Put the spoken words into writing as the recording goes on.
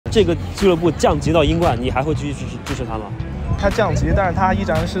这个俱乐部降级到英冠，你还会继续支持他吗？他降级，但是他依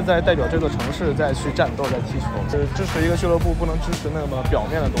然是在代表这座城市在去战斗，在踢球。支持一个俱乐部不能支持那么表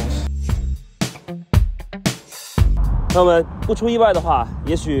面的东西。朋友们，不出意外的话，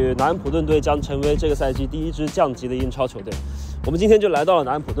也许南安普顿队将成为这个赛季第一支降级的英超球队。我们今天就来到了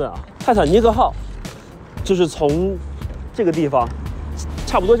南安普顿啊，泰坦尼克号就是从这个地方，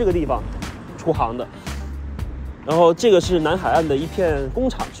差不多这个地方出航的。然后这个是南海岸的一片工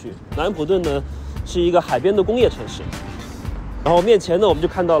厂区，南安普顿呢是一个海边的工业城市。然后面前呢，我们就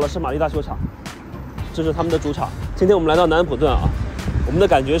看到了圣玛丽大球场，这是他们的主场。今天我们来到南安普顿啊，我们的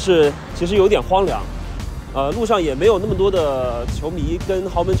感觉是其实有点荒凉，路上也没有那么多的球迷。跟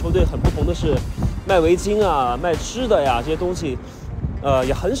豪门球队很不同的是，卖围巾啊、卖吃的呀这些东西，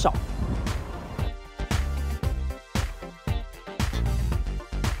也很少。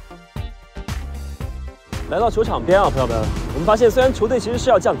来到球场边啊，朋友们，我们发现虽然球队其实是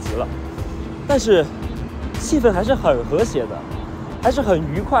要降级了，但是气氛还是很和谐的，还是很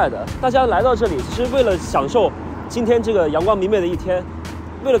愉快的。大家来到这里，其实为了享受今天这个阳光明媚的一天，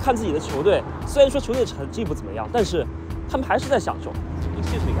为了看自己的球队。虽然说球队成绩不怎么样，但是他们还是在享受。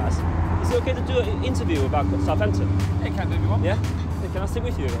Excuse me, guys. Is it okay to do an interview about Southampton? Yeah, can do if you want. Yeah. Can I sit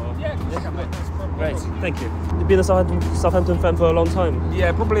with you? Or? Yeah, can do. Great, thank you. You've been a Southampton fan for a long time.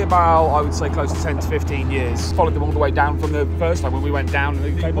 Yeah, probably about, I would say, close to 10 to 15 years. Followed them all the way down from the first time when we went down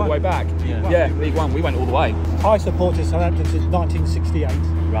and they all the way back. Yeah, League One, we went all the way. I supported Southampton since 1968.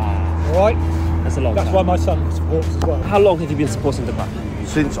 Right. All right? That's a long time. That's why my son supports as well. How long have you been supporting the club?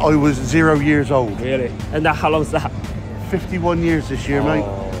 Since I was 0 years old. Really? And how long is that? 51 years this year, mate.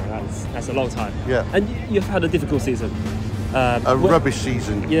 That's a long time. Yeah. And you've had a difficult season. A rubbish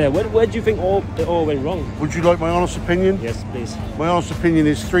season. Yeah, where do you think it all went wrong? Would you like my honest opinion? Yes, please. My honest opinion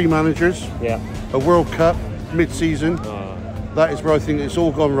is 3 managers, Yeah. a World Cup, mid-season. That is where I think it's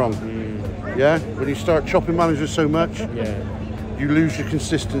all gone wrong. Yeah? When you start chopping managers so much, Yeah. you lose your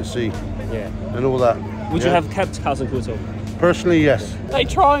consistency Yeah. and all that. Would you have kept Carlson Couto? Personally, yes. They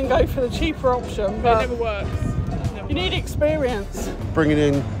try and go for the cheaper option, but it never works. You need experience. Bringing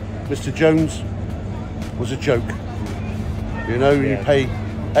in Mr. Jones was a joke. You know, you pay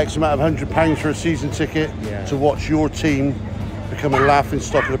X amount of £100 for a season ticket to watch your team become a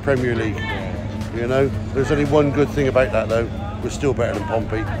laughingstock of the Premier League. You know, there's only one good thing about that though, we're still better than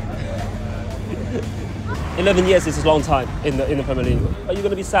Pompey. 11 years is a long time in the Premier League. Are you going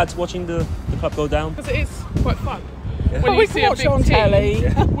to be sad watching the club go down? Because it is quite fun. Well, When we you can see a watch big it on team,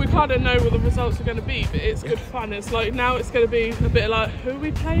 telly. we kind of know what the results are going to be, but it's good fun. It's like now it's going to be a bit like, who are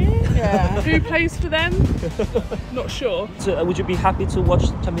we playing? Yeah. Who plays for them? Not sure. So, would you be happy to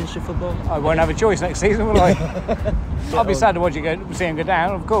watch Championship football? I won't have a choice next season, will I? I'll be sad to watch see him go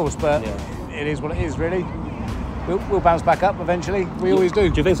down, of course, but it is what it is, really. We'll bounce back up eventually. We always do.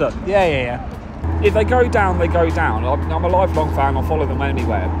 Do you think so? Yeah. If they go down, they go down. I'm a lifelong fan, I'll follow them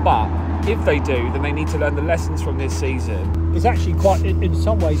anywhere. But if they do, then they need to learn the lessons from this season. It's actually quite, in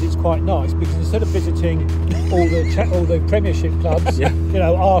some ways, it's quite nice because instead of visiting all the Premiership clubs, you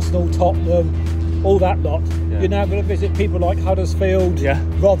know, Arsenal, Tottenham, all that lot, you're now going to visit people like Huddersfield,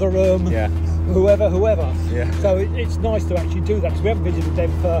 Rotherham, whoever. Yeah. So it's nice to actually do that because we haven't visited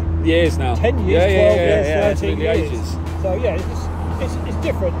them for years now. 10 years, 12 years, 13 years. Ages. So yeah, it's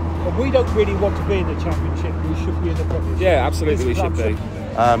different. But we don't really want to be in the Championship. We should be in the Premiership. Yeah, absolutely, we should be.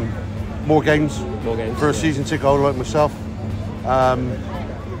 More games. More games. For a season ticket holder like myself.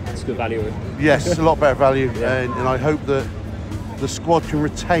 It's good value. Yes, a lot better value, and I hope that the squad can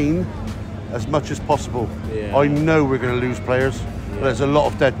retain as much as possible. I know we're going to lose players, but there's a lot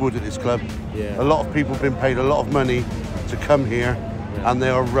of dead wood at this club. A lot of people have been paid a lot of money to come here, and they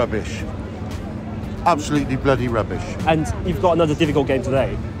are rubbish. Absolutely bloody rubbish. And you've got another difficult game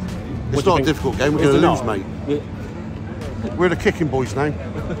today. It's not a difficult game, we're going to lose, mate. We're the kicking boys now.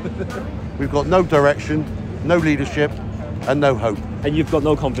 We've got no direction, no leadership, and no hope. And you've got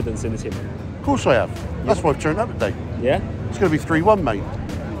no confidence in the team? Of course I have. That's why I've turned up today. Yeah? It's going to be 3-1, mate.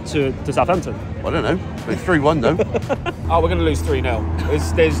 To Southampton? I don't know. But 3-1 though. We're going to lose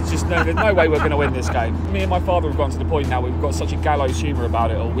 3-0. There's just there's no way we're going to win this game. Me and my father have gone to the point now we've got such a gallows humour about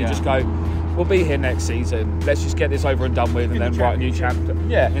it all. We just go, we'll be here next season. Let's just get this over and done with, and then write a new chapter.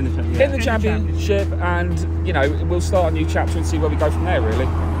 In the championship, and you know we'll start a new chapter and see where we go from there. Really.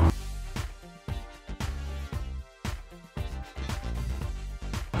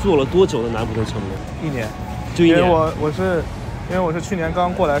 做了多久的南普顿球迷？1年，就1年。因为我是去年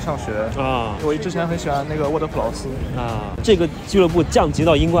刚过来上学啊，我之前很喜欢那个沃德普劳斯啊。这个俱乐部降级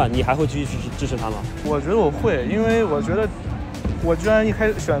到英冠，你还会继续支持他吗？我觉得我会，因为我觉得我居然一开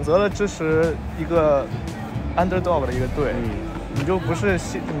始选择了支持一个 underdog 的一个队，你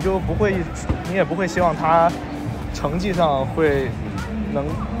就你也不会希望他成绩上会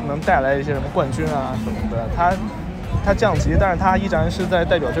能带来一些什么冠军啊什么的。他降级，但是他依然是在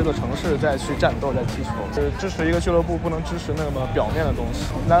代表这座城市在去战斗，在踢球。支持一个俱乐部不能支持那么表面的东西。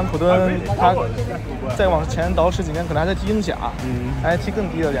南安普顿他再往前倒10几年，可能还在踢英甲，还踢更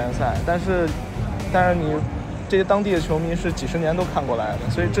低的联赛。但是你这些当地的球迷是几十年都看过来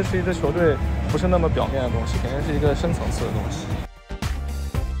的，所以支持一支球队不是那么表面的东西，肯定是一个深层次的东西。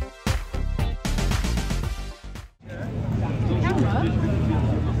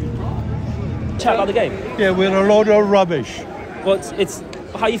Chat about the game. Yeah, we're a load of rubbish. Well,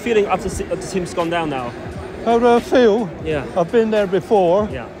 how are you feeling after the team's gone down now? How do I feel? Yeah. I've been there before,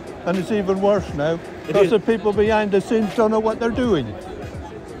 Yeah. and it's even worse now because the people behind the scenes don't know what they're doing.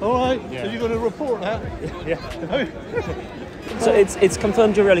 All right, Yeah. are you going to report that? Yeah. So it's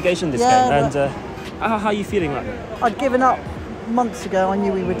confirmed your relegation this game, and how are you feeling right now? I'd given up months ago. I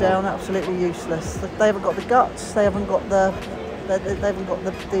knew we were down, absolutely useless. They haven't got the guts. They haven't got the. They haven't got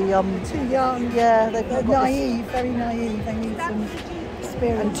the too young. Yeah, they're naive, very naive. They need some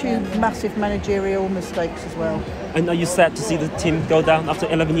experience. And 2 massive managerial mistakes as well. And are you sad to see the team go down after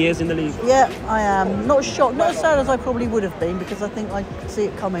 11 years in the league? Yeah, I am. Not shocked, not as sad as I probably would have been because I think I could see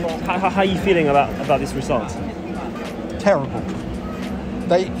it coming. How are you feeling about this result? Terrible.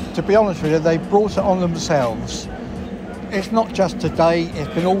 To be honest with you, they brought it on themselves. It's not just today,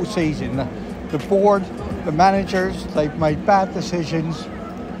 it's been all season. The board, the managers, they've made bad decisions,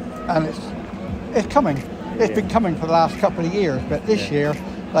 and it's coming. It's been coming for the last couple of years, but this year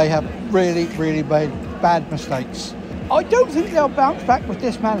they have really, really made bad mistakes. I don't think they'll bounce back with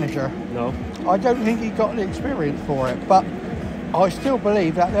this manager. No. I don't think he got the experience for it, but I still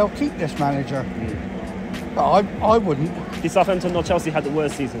believe that they'll keep this manager. But I wouldn't. Did Southampton or Chelsea had the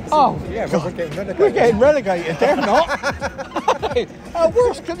worst seasons? Oh, yeah, we're getting relegated. We're getting relegated, they're not. How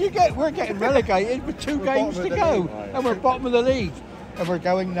worse can you get? We're getting relegated with 2 games to go, and we're bottom of the league, and we're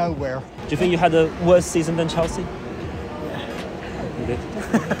going nowhere. Do you think you had a worse season than Chelsea? You did.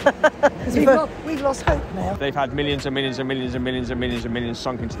 We've lost hope now. They've had millions and millions and millions and millions and millions and millions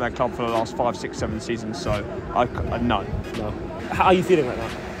sunk into their club for the last 5, 6, 7 seasons. So, no. How are you feeling right now?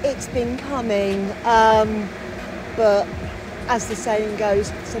 It's been coming, but as the saying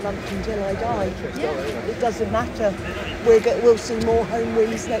goes, it's a lump until I die. It doesn't matter. We'll see more home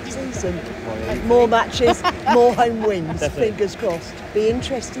wins next season. More matches, more home wins. Definitely. Fingers crossed. Be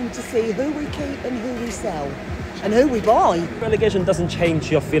interesting to see who we keep and who we sell and who we buy. Relegation doesn't change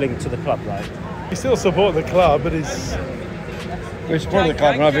your feeling to the club, right? We still support the club, but it's. We support the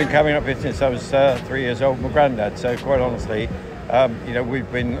club, and I've been coming up here since I was 3 years old. My granddad. So quite honestly,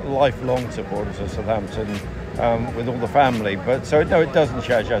 we've been lifelong supporters of Southampton with all the family. But so no, it doesn't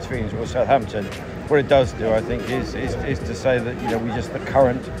change our feelings with Southampton. What it does do, I think, is to say that we just the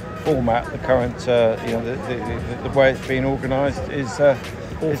current format, the current the way it's been organised is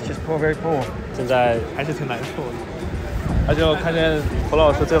just very poor. 现在还是挺难受的，而且我看见胡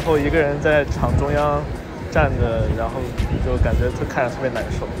老师最后一个人在场中央站着，然后就感觉他看着特别难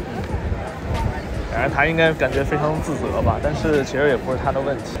受。感觉他应该感觉非常自责吧，但是其实也不是他的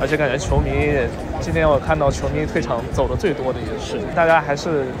问题，而且感觉球迷今天我看到球迷退场走的最多的一个事，大家还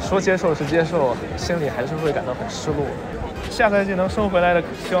是说接受是接受，心里还是会感到很失落。下赛季能升回来的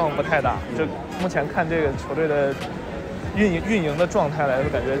希望不太大，就目前看这个球队的运营的状态来说，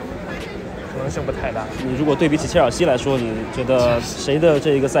感觉可能性不太大。你如果对比起切尔西来说，你觉得谁的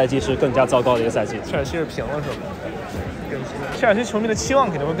这一个赛季是更加糟糕的一个赛季？切尔西是平了是吗？切尔西球迷的期望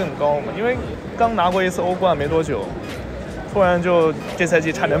肯定会更高嘛，因为刚拿过一次欧冠没多久，突然就这赛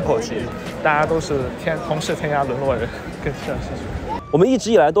季差点保级，大家都是同是天涯沦落人，跟切尔西球。我们一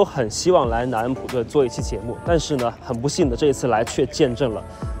直以来都很希望来南安普顿做一期节目，但是呢，很不幸的这一次来却见证了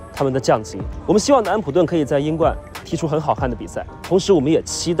他们的降级。我们希望南安普顿可以在英冠踢出很好看的比赛，同时我们也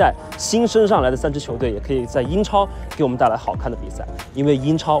期待新升上来的3支球队也可以在英超给我们带来好看的比赛，因为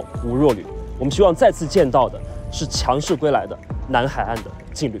英超无弱旅。我们希望再次见到的是强势归来的南海岸的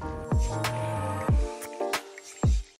劲旅。